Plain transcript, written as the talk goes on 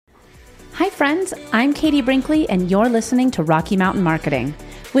Hi friends, I'm Katie Brinkley and you're listening to Rocky Mountain Marketing.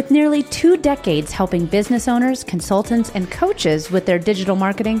 With nearly 2 decades helping business owners, consultants, and coaches with their digital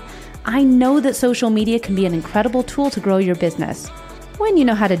marketing, I know that social media can be an incredible tool to grow your business when you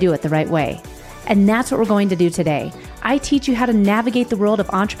know how to do it the right way. And that's what we're going to do today. I teach you how to navigate the world of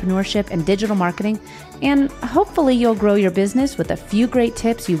entrepreneurship and digital marketing, and hopefully you'll grow your business with a few great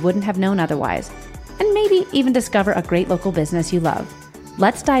tips you wouldn't have known otherwise, and maybe even discover a great local business you love.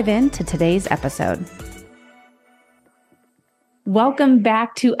 Let's dive into today's episode. Welcome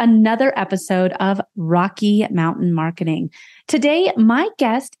back to another episode of Rocky Mountain Marketing. Today, my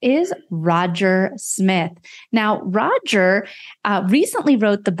guest is Roger Smith. Now, Roger recently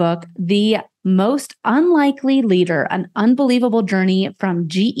wrote the book, The Most Unlikely Leader, An Unbelievable Journey from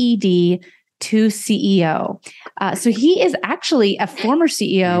GED to CEO. So he is actually a former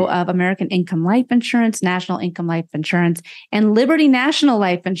CEO of American Income Life Insurance, National Income Life Insurance, and Liberty National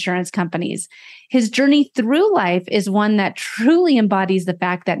Life Insurance companies. His journey through life is one that truly embodies the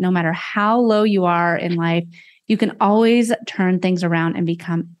fact that no matter how low you are in life, you can always turn things around and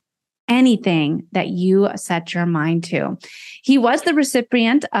become anything that you set your mind to. He was the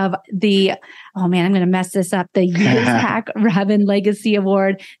recipient of the, I'm going to mess this up, the Yitzhak Rabin Legacy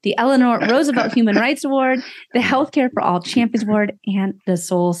Award, the Eleanor Roosevelt Human Rights Award, the Healthcare for All Champions Award, and the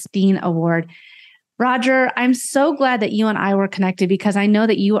Solstein Award. Roger, I'm so glad that you and I were connected because I know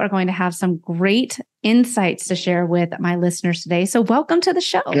that you are going to have some great insights to share with my listeners today. So welcome to the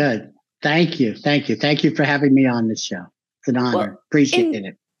show. Good. Thank you. Thank you for having me on this show. It's an honor. Appreciate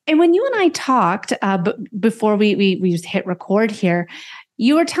it. And when you and I talked before we just hit record here,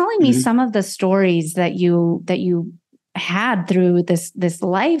 you were telling me some of the stories that you had through this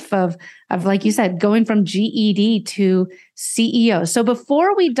life of like you said, going from GED to CEO. So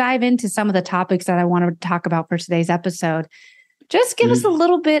before we dive into some of the topics that I want to talk about for today's episode, just give us a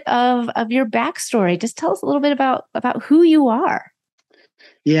little bit of your backstory. Just tell us a little bit about who you are.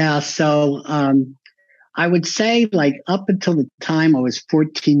 Yeah. So I would say like up until the time I was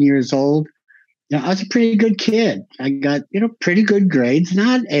 14 years old, I was a pretty good kid. I got, pretty good grades,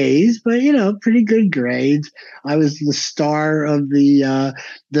 not A's, but, pretty good grades. I was the star of the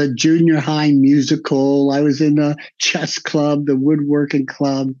junior high musical. I was in the chess club, the woodworking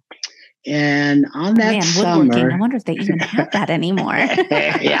club. And on that summer, I wonder if they even have that anymore.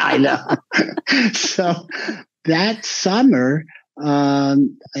 Yeah, I know. So that summer,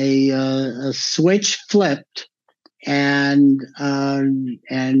 a switch flipped, and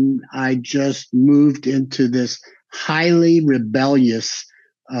I just moved into this highly rebellious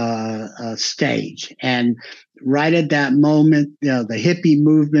stage. And right at that moment, the hippie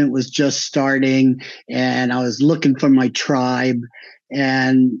movement was just starting, and I was looking for my tribe.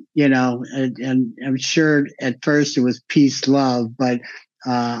 And and I'm sure at first it was peace, love, but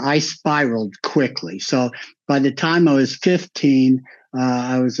I spiraled quickly. So by the time I was 15,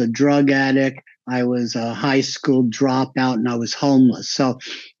 I was a drug addict. I was a high school dropout, and I was homeless. So,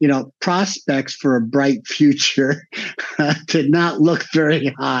 prospects for a bright future did not look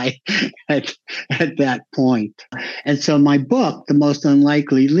very high at that point. And so my book, The Most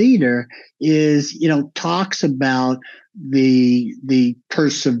Unlikely Leader, is, talks about the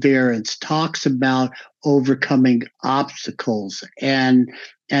perseverance, talks about overcoming obstacles and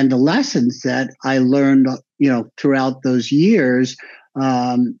the lessons that I learned, throughout those years,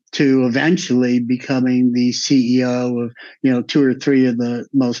 to eventually becoming the CEO of, 2 or 3 of the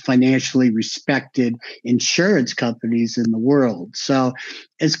most financially respected insurance companies in the world. So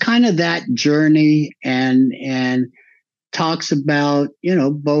it's kind of that journey and talks about,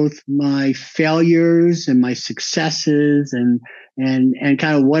 both my failures and my successes and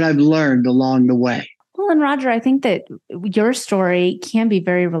kind of what I've learned along the way. Well, and Roger, I think that your story can be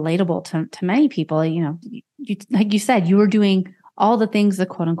very relatable to many people. Like you said, you were doing all the things, the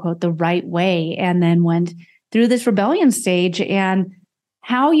quote unquote, the right way, and then went through this rebellion stage, and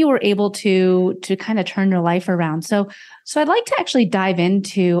how you were able to kind of turn your life around. So I'd like to actually dive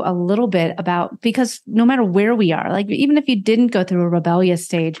into a little bit about, because no matter where we are, like even if you didn't go through a rebellious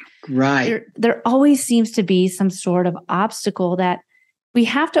stage, right, there always seems to be some sort of obstacle that we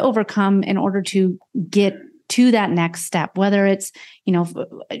have to overcome in order to get to that next step, whether it's,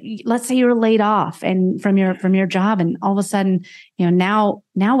 let's say you're laid off and from your job, and all of a sudden, now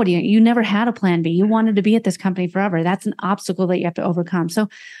what do you never had a plan B. You wanted to be at this company forever. That's an obstacle that you have to overcome. So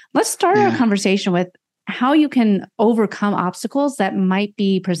let's start our conversation with how you can overcome obstacles that might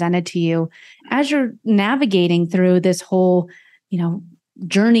be presented to you as you're navigating through this whole,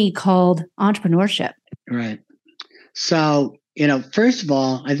 journey called entrepreneurship. Right. So, first of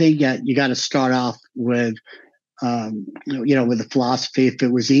all, I think that you got to start off with with the philosophy, if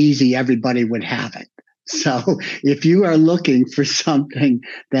it was easy, everybody would have it. So if you are looking for something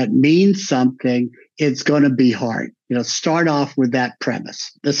that means something, it's going to be hard. Start off with that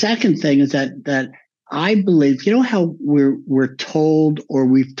premise. The second thing is that I believe, how we're told, or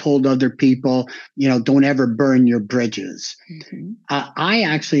we've told other people, don't ever burn your bridges. Mm-hmm. I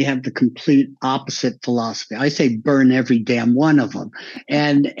actually have the complete opposite philosophy. I say burn every damn one of them.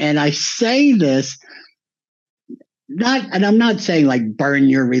 And I say this, and I'm not saying like burn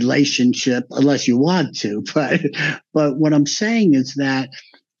your relationship unless you want to, but what I'm saying is that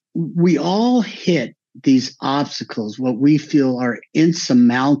we all hit these obstacles, what we feel are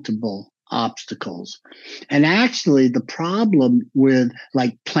insurmountable obstacles. And actually the problem with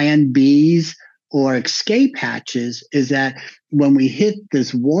like plan Bs or escape hatches is that when we hit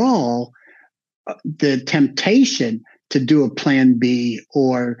this wall, the temptation to do a plan B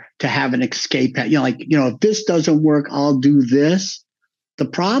or to have an escape hatch, if this doesn't work, I'll do this. The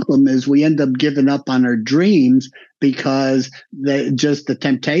problem is we end up giving up on our dreams because the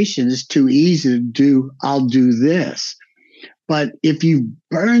temptation is too easy to do. I'll do this. But if you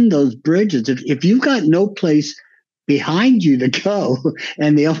burn those bridges, if you've got no place behind you to go,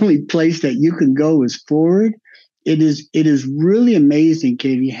 and the only place that you can go is forward, it is really amazing,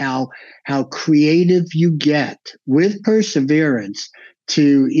 Katie, how creative you get with perseverance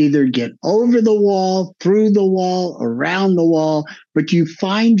to either get over the wall, through the wall, around the wall, but you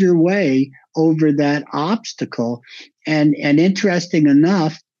find your way over that obstacle. And interesting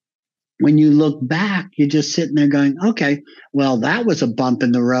enough, when you look back, you're just sitting there going, okay, well, that was a bump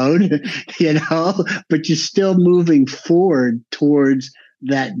in the road, but you're still moving forward towards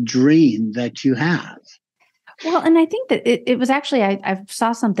that dream that you have. Well, and I think that it was actually, I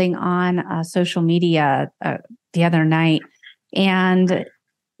saw something on social media the other night, and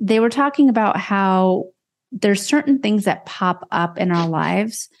they were talking about how there's certain things that pop up in our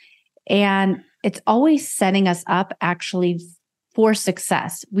lives, and it's always setting us up actually for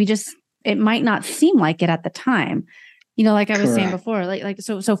success. It might not seem like it at the time, like I was saying before,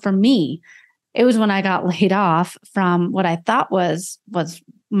 so for me, it was when I got laid off from what I thought was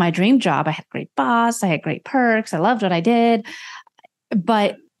my dream job. I had a great boss. I had great perks. I loved what I did.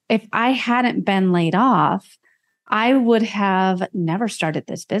 But if I hadn't been laid off, I would have never started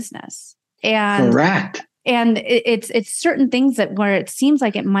this business. And correct. And it's certain things where it seems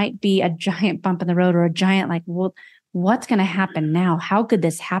like it might be a giant bump in the road or a giant well, what's going to happen now? How could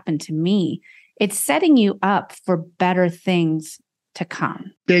this happen to me? It's setting you up for better things to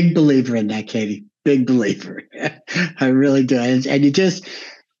come. Big believer in that, Katie. Big believer. I really do. And you just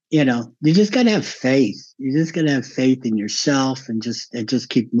got to have faith. You just got to have faith in yourself and just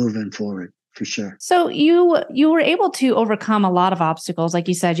keep moving forward, for sure. So you were able to overcome a lot of obstacles. Like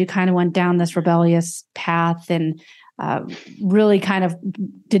you said, you kind of went down this rebellious path and really kind of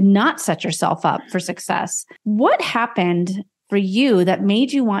did not set yourself up for success. What happened for you that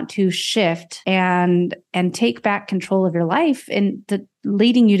made you want to shift and take back control of your life, and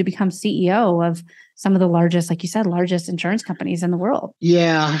leading you to become CEO of some of the largest, like you said, largest insurance companies in the world?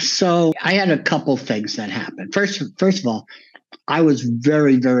 Yeah. So I had a couple things that happened. First of all, I was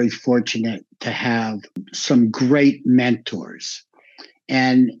very, very fortunate to have some great mentors.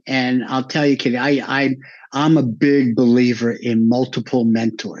 And I'll tell you, Katie, I'm a big believer in multiple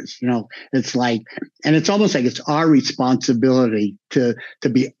mentors. It's like, and it's almost like it's our responsibility to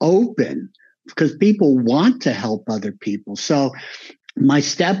be open, because people want to help other people. So my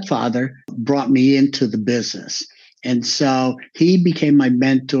stepfather brought me into the business. And so he became my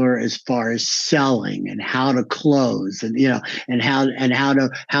mentor as far as selling and how to close and how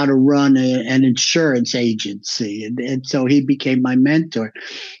to run an insurance agency. And so he became my mentor.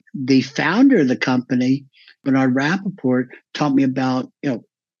 The founder of the company, Bernard Rappaport, taught me about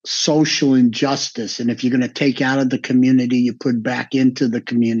social injustice, and if you're going to take out of the community, you put back into the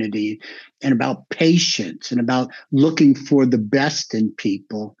community, and about patience and about looking for the best in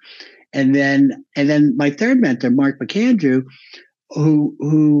people. And then my third mentor, Mark McAndrew,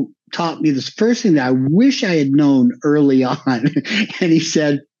 who taught me this first thing that I wish I had known early on. And he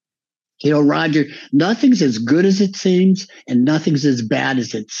said, Roger, nothing's as good as it seems, and nothing's as bad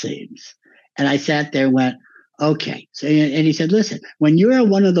as it seems. And I sat there and went, okay. So, and he said, listen, when you're at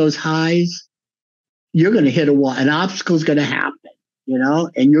one of those highs, you're going to hit a wall. An obstacle is going to happen,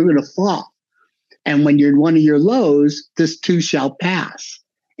 and you're going to fall. And when you're in one of your lows, this too shall pass.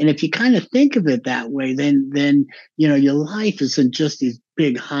 And if you kind of think of it that way, then your life isn't just these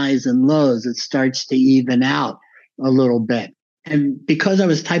big highs and lows. It starts to even out a little bit. And because I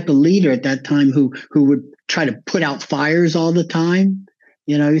was the type of leader at that time who would try to put out fires all the time,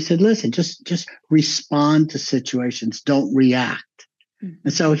 He said, listen, just respond to situations, don't react.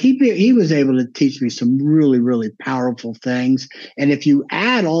 And so he was able to teach me some really, really powerful things. And if you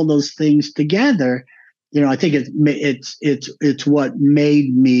add all those things together, I think it's what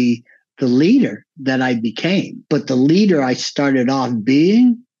made me the leader that I became. But the leader I started off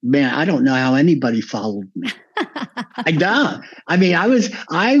being, man, I don't know how anybody followed me. I don't. I mean,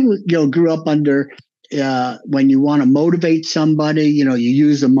 I grew up under when you want to motivate somebody, you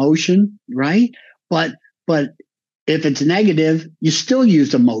use emotion, right? But if it's negative, you still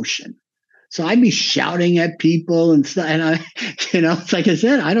use emotion. So I'd be shouting at people and stuff. And it's like I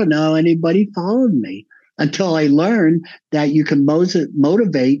said, I don't know how anybody followed me until I learned that you can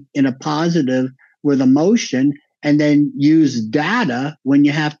motivate in a positive with emotion and then use data when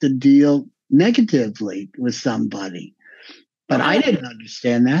you have to deal negatively with somebody. But I didn't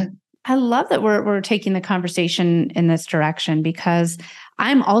understand that. I love that we're taking the conversation in this direction, because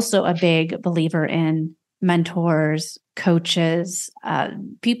I'm also a big believer in mentors, coaches,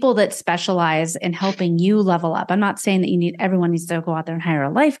 people that specialize in helping you level up. I'm not saying that everyone needs to go out there and hire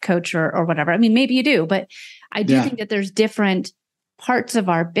a life coach or whatever. I mean, maybe you do, but I do think that there's different parts of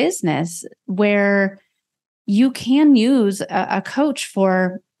our business where you can use a coach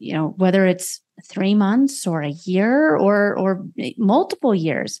for, whether it's 3 months or a year or multiple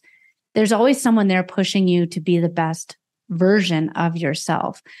years. There's always someone there pushing you to be the best version of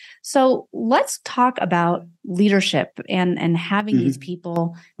yourself. So let's talk about leadership and having these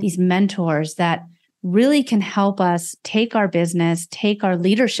people, these mentors that really can help us take our business, take our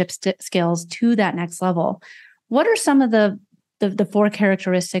leadership skills to that next level. What are some of the 4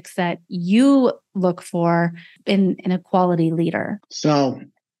 characteristics that you look for in a quality leader? So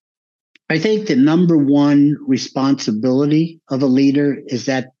I think the number one responsibility of a leader is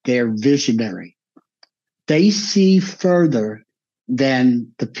that they're visionary. They see further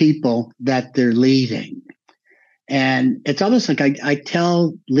than the people that they're leading. And it's almost like I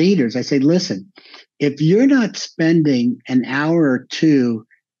tell leaders, I say, listen, if you're not spending an hour or 2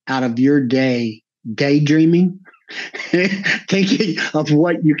 out of your day daydreaming, thinking of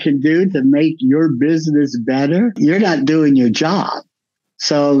what you can do to make your business better, you're not doing your job.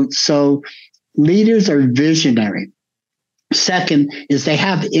 So leaders are visionary. Second is they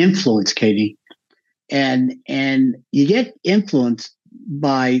have influence, Katie. And you get influence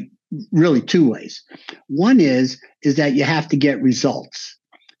by really 2 ways. One is that you have to get results.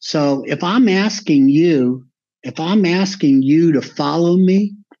 So if I'm asking you to follow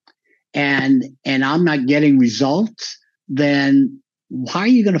me and I'm not getting results, then why are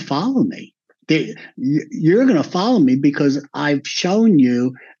you going to follow me? You're going to follow me because I've shown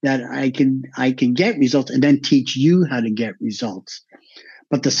you that I can get results and then teach you how to get results.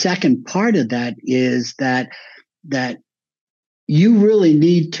 But the second part of that is that you really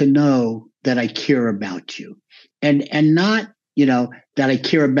need to know that I care about you, and not that I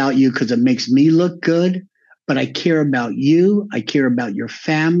care about you because it makes me look good, but I care about you. I care about your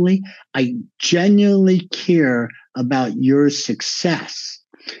family. I genuinely care about your success.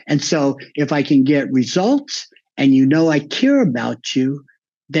 And so if I can get results and I care about you,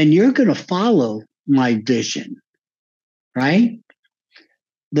 then you're going to follow my vision, right?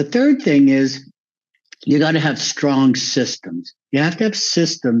 The third thing is you got to have strong systems. You have to have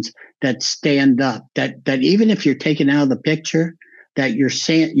systems that stand up, that even if you're taken out of the picture, that your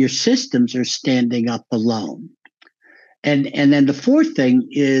systems are standing up alone. And then the fourth thing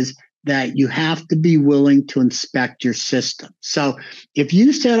is that you have to be willing to inspect your system. So if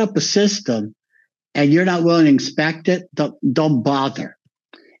you set up a system and you're not willing to inspect it, don't bother.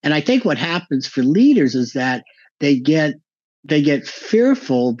 And I think what happens for leaders is that they get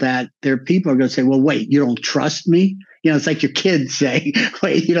fearful that their people are going to say, well, wait, you don't trust me? It's like your kids say,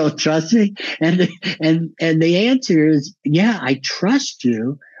 wait, you don't trust me? And the answer is, yeah, I trust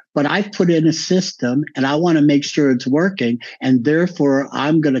you, but I've put in a system and I want to make sure it's working. And therefore,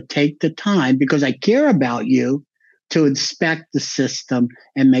 I'm going to take the time because I care about you to inspect the system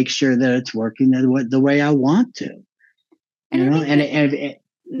and make sure that it's working the way I want to.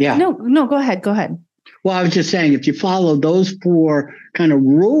 Yeah. No, go ahead. Well, I was just saying, if you follow those 4 kind of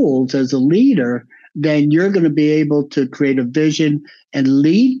rules as a leader, then you're going to be able to create a vision and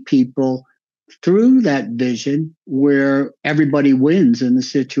lead people through that vision where everybody wins in the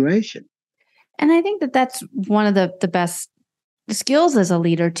situation. And I think that that's one of the best skills as a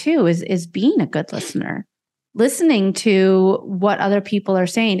leader too, is being a good listener. Listening to what other people are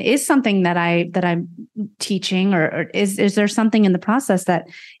saying is something that I'm teaching, or is there something in the process that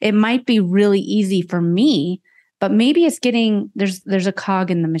it might be really easy for me, but maybe it's there's a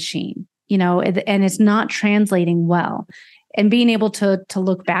cog in the machine, and it's not translating well. and being able to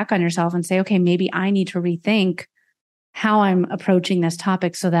look back on yourself and say, okay, maybe I need to rethink how I'm approaching this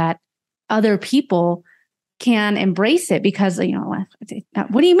topic so that other people can embrace it. Because,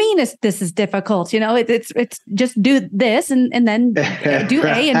 what do you mean this is difficult? It's just do this and then do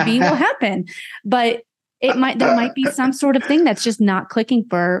A and B will happen. But there might be some sort of thing that's just not clicking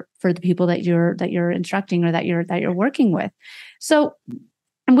for the people that you're instructing or that you're working with. So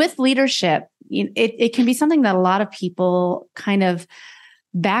with leadership, it can be something that a lot of people kind of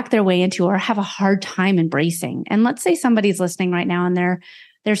back their way into or have a hard time embracing. And let's say somebody's listening right now and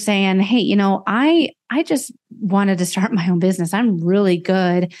they're saying, hey, I just wanted to start my own business. I'm really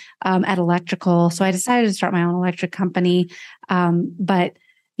good at electrical. So I decided to start my own electric company. But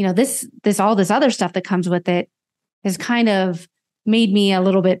all this other stuff that comes with it has kind of made me a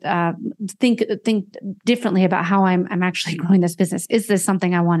little bit think differently about how I'm actually growing this business. Is this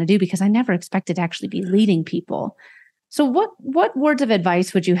something I want to do? Because I never expected to actually be leading people. So what words of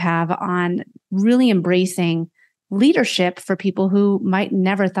advice would you have on really embracing leadership for people who might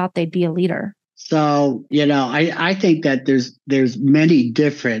never thought they'd be a leader? So, I think that there's many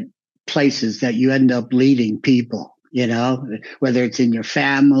different places that you end up leading people, whether it's in your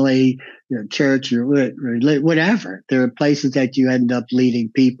family, your church, your whatever. There are places that you end up leading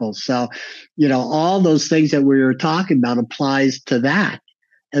people. So, all those things that we were talking about applies to that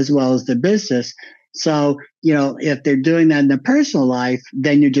as well as the business. So, if they're doing that in their personal life,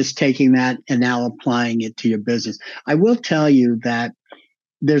 then you're just taking that and now applying it to your business. I will tell you that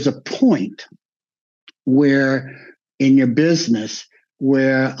there's a point where in your business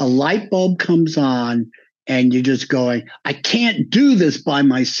where a light bulb comes on and you're just going, I can't do this by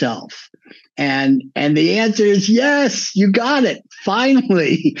myself. And the answer is yes, you got it.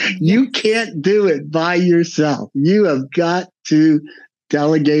 Finally, you can't do it by yourself. You have got to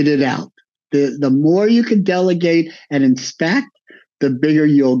delegate it out. The more you can delegate and inspect, the bigger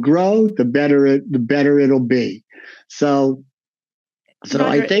you'll grow, the better it'll be. So Roger,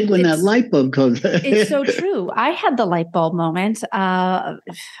 I think when that light bulb goes, it's so true. I had the light bulb moment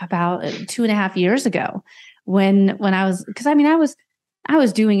about 2.5 years ago when I was, because I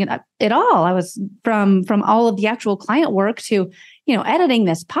was doing it all. I was from all of the actual client work to editing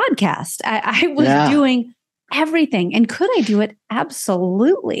this podcast. I was doing everything. And could I do it?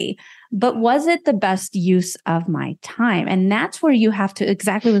 Absolutely. But was it the best use of my time? And that's where you have to,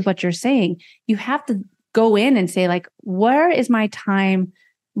 exactly with what you're saying, you have to go in and say, like, where is my time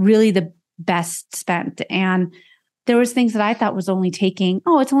really the best spent? And there was things that I thought was it's only taking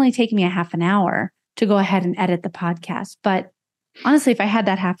me a half an hour to go ahead and edit the podcast. But honestly, if I had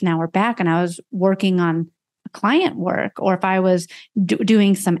that half an hour back and I was working on client work, or if I was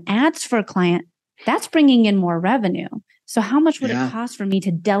doing some ads for a client, that's bringing in more revenue. So how much would it cost for me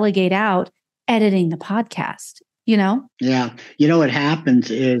to delegate out editing the podcast? Yeah. What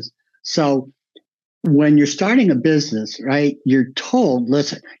happens is, so when you're starting a business, right, you're told,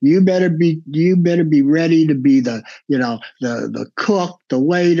 listen, you better be ready to be the cook, the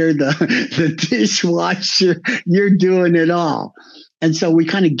waiter, the dishwasher. You're doing it all. And so we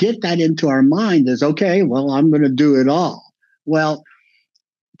kind of get that into our mind as, okay, well, I'm going to do it all. Well,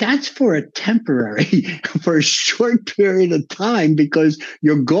 that's for a short period of time, because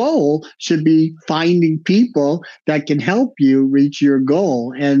your goal should be finding people that can help you reach your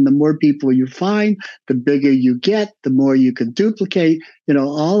goal. And the more people you find, the bigger you get, the more you can duplicate,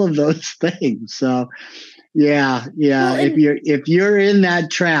 all of those things. So yeah. Well, if you're in that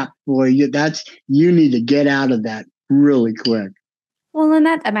trap, boy, you need to get out of that really quick. Well, and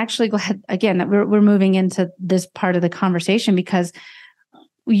that I'm actually glad again that we're moving into this part of the conversation, because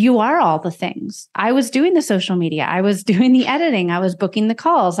you are all the things. I was doing the social media. I was doing the editing. I was booking the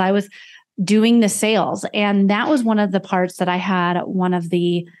calls. I was doing the sales. And that was one of the parts that I had one of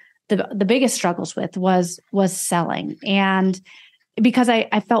the biggest struggles with was selling. And because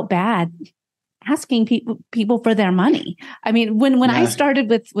I felt bad asking people for their money. I mean, when I started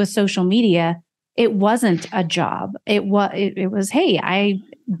with social media, it wasn't a job. It was, hey, I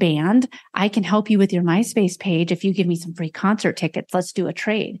can help you with your MySpace page. If you give me some free concert tickets, let's do a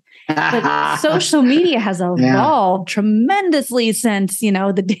trade. But social media has evolved tremendously since,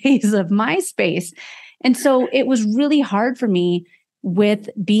 the days of MySpace. And so it was really hard for me with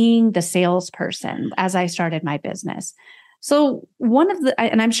being the salesperson as I started my business. So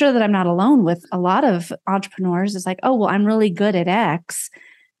and I'm sure that I'm not alone with a lot of entrepreneurs, is like, oh, well, I'm really good at X.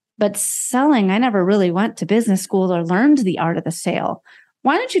 But selling, I never really went to business school or learned the art of the sale.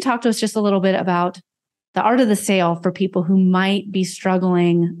 Why don't you talk to us just a little bit about the art of the sale for people who might be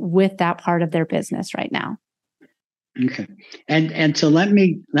struggling with that part of their business right now? Okay. And so let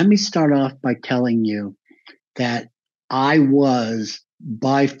me start off by telling you that I was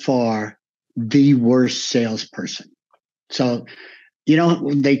by far the worst salesperson. So,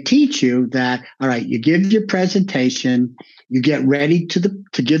 they teach you that, all right, you give your presentation, you get ready to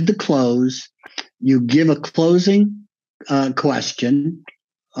give the close, you give a closing question,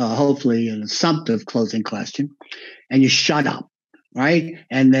 hopefully an assumptive closing question, and you shut up, right?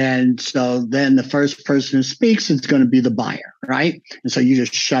 And then the first person who speaks is going to be the buyer, right? And so you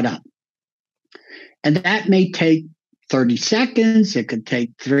just shut up. And that may take 30 seconds. It could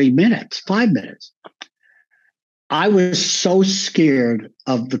take 3 minutes, 5 minutes. I was so scared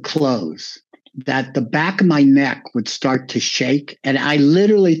of the close that the back of my neck would start to shake. And I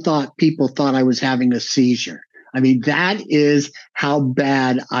literally thought people thought I was having a seizure. I mean, that is how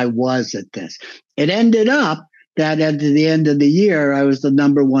bad I was at this. It ended up that at the end of the year, I was the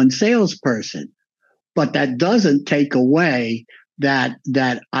number one salesperson. But that doesn't take away that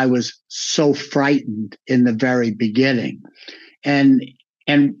I was so frightened in the very beginning. And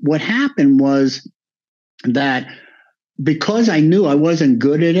what happened was that because I knew I wasn't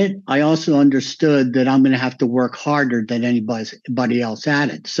good at it, I also understood that I'm going to have to work harder than anybody else at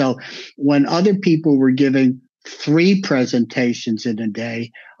it. So when other people were giving 3 presentations in a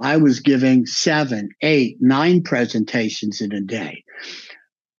day, I was giving 7, 8, 9 presentations in a day.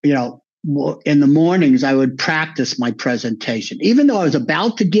 In the mornings, I would practice my presentation. Even though I was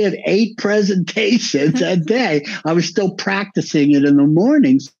about to give 8 presentations a day, I was still practicing it in the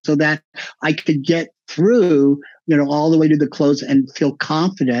mornings so that I could get through, all the way to the close and feel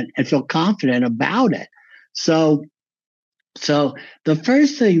confident about it. So the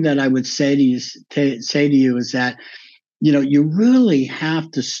first thing that I would say to you is that, you really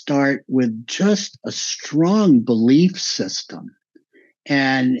have to start with just a strong belief system.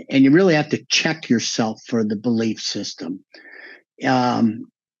 And you really have to check yourself for the belief system.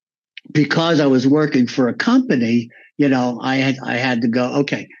 Because I was working for a company, I had to go,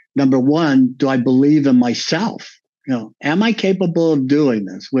 okay, number one, do I believe in myself? Am I capable of doing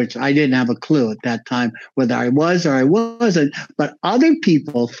this? Which I didn't have a clue at that time whether I was or I wasn't, but other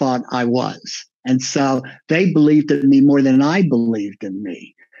people thought I was. And so they believed in me more than I believed in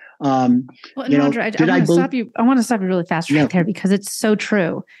me. Well, and Roger, I want to stop you. I want to stop you really fast right there because it's so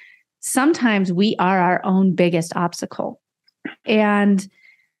true. Sometimes we are our own biggest obstacle, and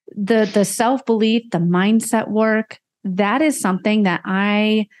the self-belief, the mindset work, that is something that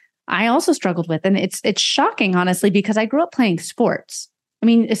I also struggled with, and it's shocking, honestly, because I grew up playing sports. I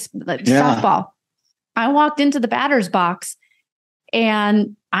mean, it's like softball. I walked into the batter's box,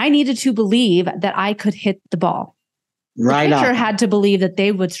 and I needed to believe that I could hit the ball. Right. The pitcher had to believe that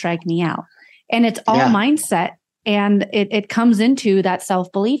they would strike me out. And it's all mindset. And it comes into that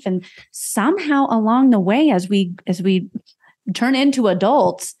self-belief. And somehow along the way, as we turn into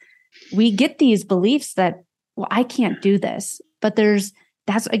adults, we get these beliefs that, well, I can't do this. But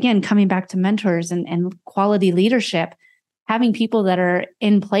that's again, coming back to mentors and quality leadership, having people that are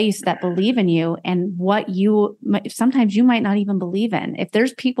in place that believe in you and what sometimes you might not even believe in. If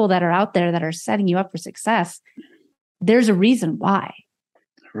there's people that are out there that are setting you up for success, there's a reason why.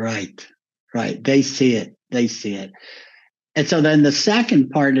 Right. They see it. And so then the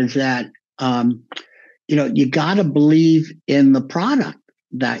second part is that, you got to believe in the product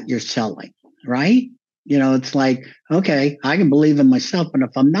that you're selling, right? It's like, okay, I can believe in myself, but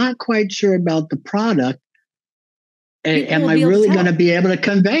if I'm not quite sure about the product, am I really going to be able to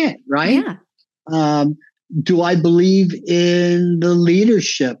convey it, right? Yeah. Do I believe in the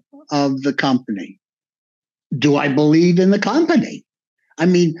leadership of the company? Do I believe in the company? I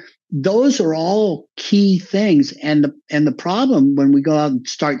mean, those are all key things. And the problem when we go out and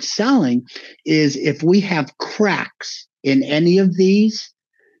start selling is if we have cracks in any of these,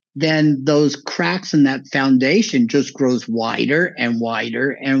 then those cracks in that foundation just grows wider and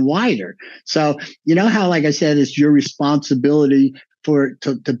wider and wider. So, how, like I said, it's your responsibility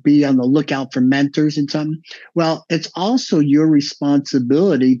to be on the lookout for mentors and something. Well, it's also your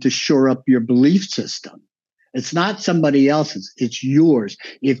responsibility to shore up your belief system. It's not somebody else's, it's yours.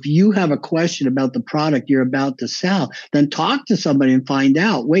 If you have a question about the product you're about to sell, then talk to somebody and find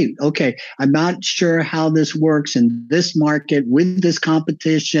out, wait, okay, I'm not sure how this works in this market with this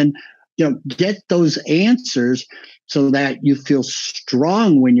competition. Get those answers so that you feel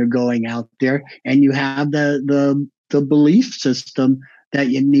strong when you're going out there and you have the belief system that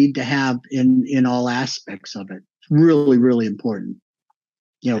you need to have in all aspects of it. It's really, really important,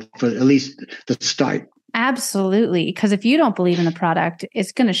 for at least the start. Absolutely. Because if you don't believe in the product,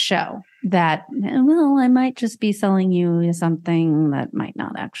 it's going to show that, well, I might just be selling you something that might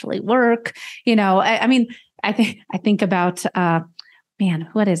not actually work. I think about,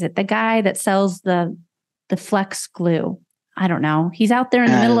 what is it? The guy that sells the the Flex glue. I don't know. He's out there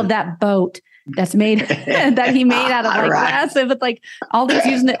in the middle of that boat that's made that he made out of like glass with like all these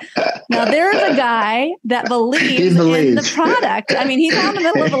using it. Now there's a guy that believes in the product. I mean, he's out in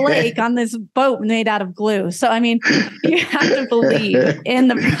the middle of a lake on this boat made out of glue. So I mean, you have to believe in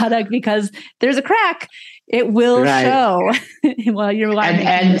the product because there's a crack. It will show. Well, you're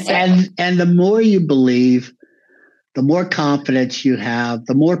and the more you believe, the more confidence you have,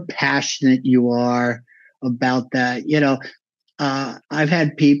 the more passionate you are about that. I've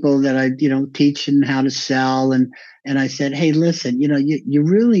had people that I, teach them how to sell, and I said, hey, listen, you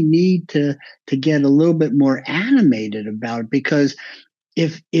really need to get a little bit more animated about it, because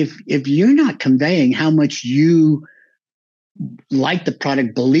if you're not conveying how much you like the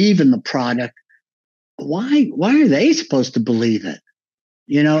product, believe in the product, why are they supposed to believe it?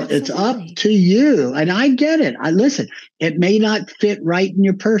 Absolutely. It's up to you. And I get it. Listen, it may not fit right in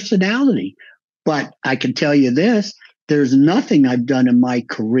your personality, but I can tell you this. There's nothing I've done in my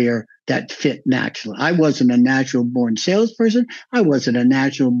career that fit naturally. I wasn't a natural born salesperson. I wasn't a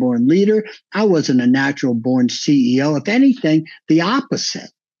natural born leader. I wasn't a natural born CEO. If anything, the opposite.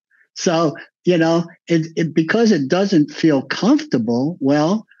 So, because it doesn't feel comfortable,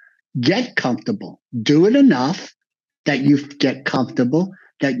 well, get comfortable. Do it enough that you get comfortable,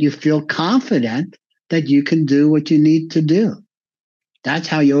 that you feel confident that you can do what you need to do. That's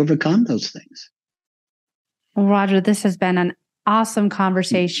how you overcome those things. Well, Roger, this has been an awesome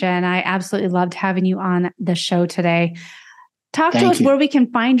conversation. I absolutely loved having you on the show today. Talk to us where we can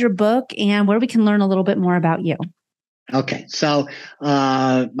find your book and where we can learn a little bit more about you. Okay. So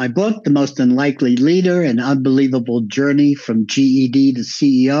my book, The Most Unlikely Leader, An Unbelievable Journey from GED to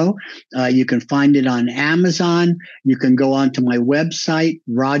CEO, you can find it on Amazon. You can go onto my website,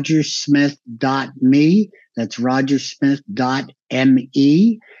 rogersmith.me. That's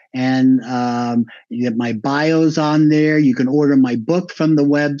rogersmith.me. And my bio's on there. You can order my book from the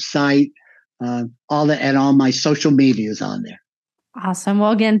website. All my social media is on there. Awesome.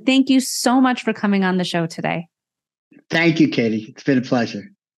 Well, again, thank you so much for coming on the show today. Thank you, Katie. It's been a pleasure.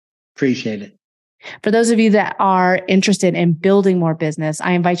 Appreciate it. For those of you that are interested in building more business,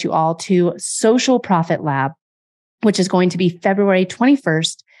 I invite you all to Social Profit Lab, which is going to be February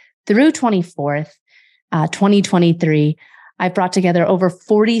 21st through 24th, 2023. I've brought together over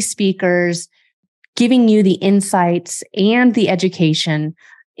 40 speakers, giving you the insights and the education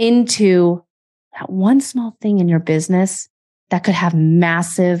into that one small thing in your business that could have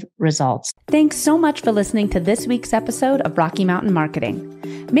massive results. Thanks so much for listening to this week's episode of Rocky Mountain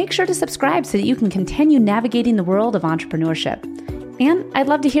Marketing. Make sure to subscribe so that you can continue navigating the world of entrepreneurship. And I'd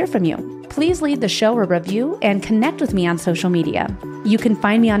love to hear from you. Please leave the show a review and connect with me on social media. You can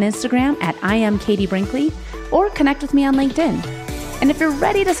find me on Instagram at I am Katie Brinkley, or connect with me on LinkedIn. And if you're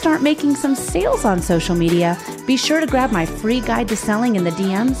ready to start making some sales on social media, be sure to grab my free guide to selling in the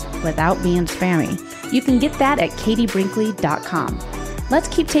DMs without being spammy. You can get that at katiebrinkley.com. Let's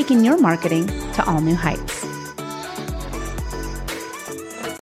keep taking your marketing to all new heights.